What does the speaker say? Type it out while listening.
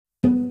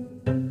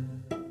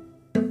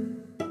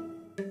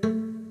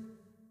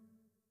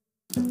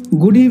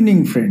Good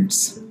evening,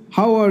 friends.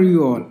 How are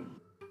you all?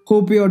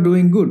 Hope you are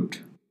doing good.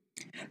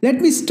 Let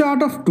me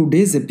start off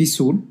today's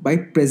episode by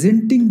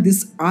presenting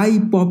this eye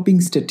popping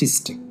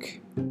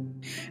statistic.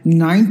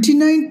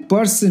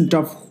 99%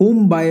 of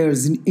home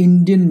buyers in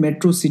Indian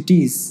metro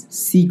cities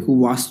seek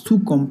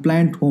Vastu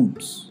compliant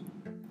homes.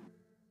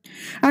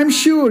 I'm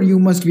sure you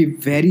must be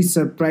very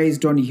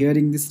surprised on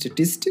hearing this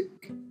statistic.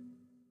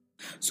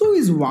 So,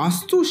 is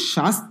Vastu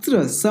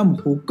Shastra some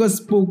hocus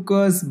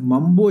pocus,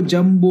 mumbo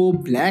jumbo,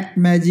 black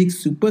magic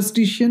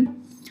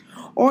superstition?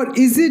 Or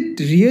is it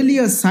really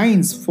a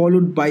science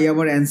followed by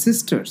our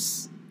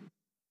ancestors?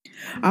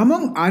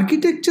 Among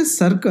architecture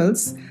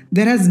circles,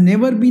 there has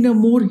never been a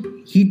more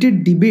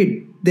heated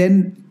debate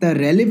than the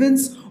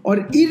relevance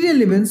or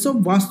irrelevance of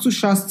Vastu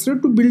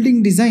Shastra to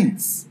building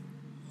designs.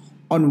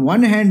 On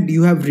one hand,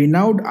 you have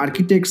renowned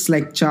architects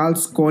like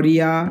Charles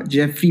Correa,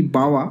 Geoffrey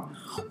Bawa,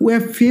 who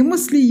have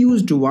famously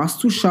used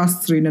Vastu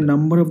Shastra in a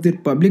number of their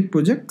public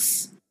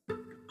projects.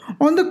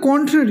 On the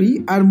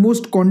contrary, are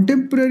most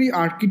contemporary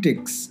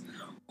architects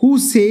who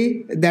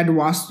say that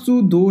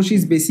Vastu Dosh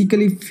is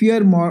basically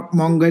fear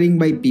mongering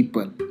by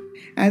people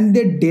and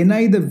they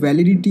deny the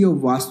validity of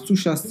Vastu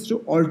Shastra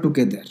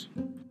altogether.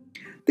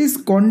 These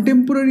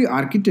contemporary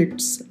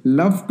architects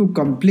love to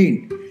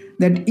complain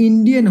that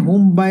Indian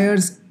home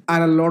buyers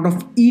are a lot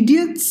of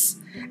idiots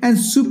and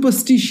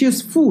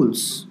superstitious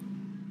fools.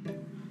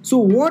 So,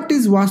 what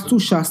is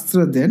Vastu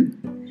Shastra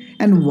then?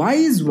 And why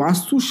is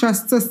Vastu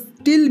Shastra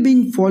still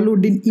being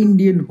followed in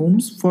Indian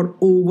homes for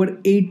over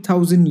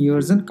 8,000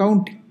 years and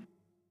counting?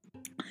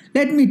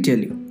 Let me tell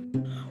you.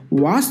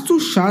 Vastu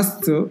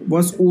Shastra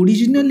was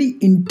originally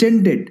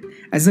intended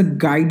as a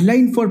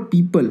guideline for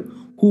people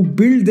who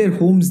build their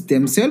homes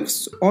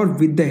themselves or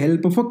with the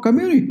help of a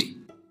community.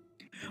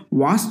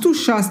 Vastu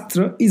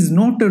Shastra is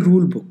not a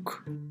rule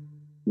book.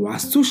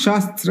 Vastu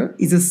Shastra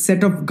is a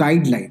set of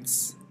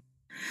guidelines.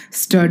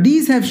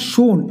 Studies have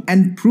shown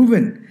and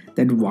proven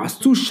that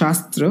Vastu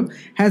Shastra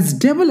has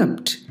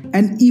developed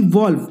and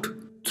evolved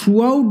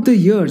throughout the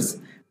years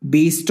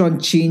based on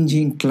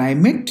changing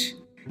climate,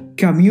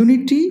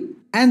 community,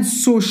 and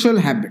social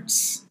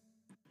habits.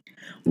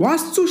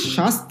 Vastu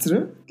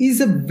Shastra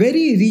is a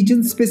very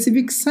region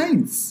specific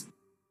science.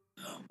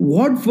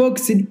 What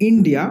works in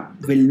India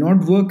will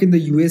not work in the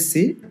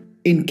USA,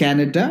 in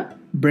Canada,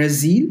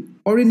 Brazil,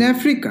 or in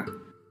Africa.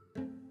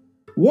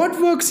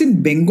 What works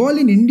in Bengal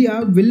in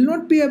India will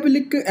not be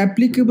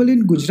applicable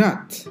in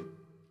Gujarat.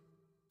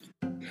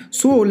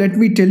 So let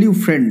me tell you,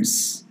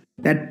 friends,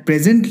 that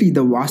presently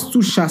the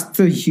Vastu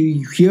Shastra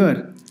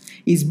here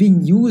is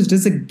being used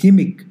as a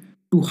gimmick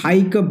to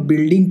hike up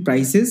building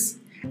prices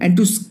and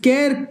to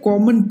scare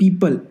common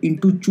people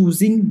into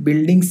choosing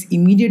buildings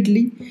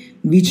immediately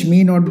which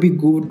may not be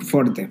good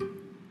for them.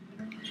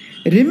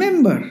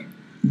 Remember,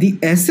 the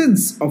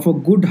essence of a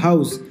good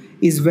house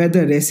is where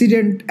the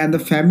resident and the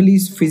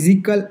family's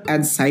physical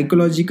and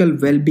psychological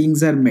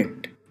well-beings are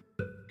met.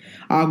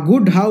 A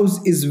good house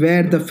is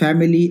where the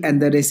family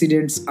and the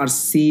residents are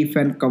safe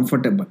and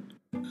comfortable.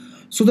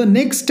 So the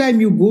next time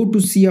you go to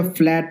see a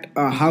flat,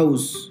 a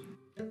house,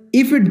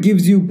 if it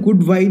gives you good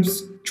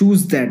vibes,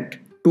 choose that.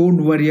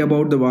 Don't worry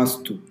about the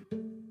Vastu.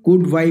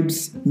 Good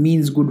vibes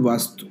means good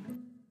Vastu.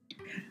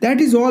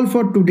 That is all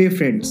for today,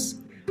 friends.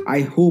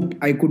 I hope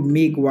I could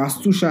make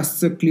Vastu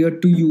Shastra clear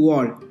to you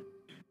all.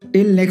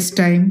 Till next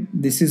time,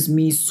 this is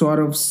me,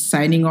 Saurav,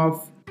 signing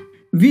off.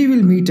 We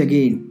will meet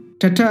again.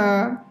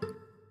 Ta-ta!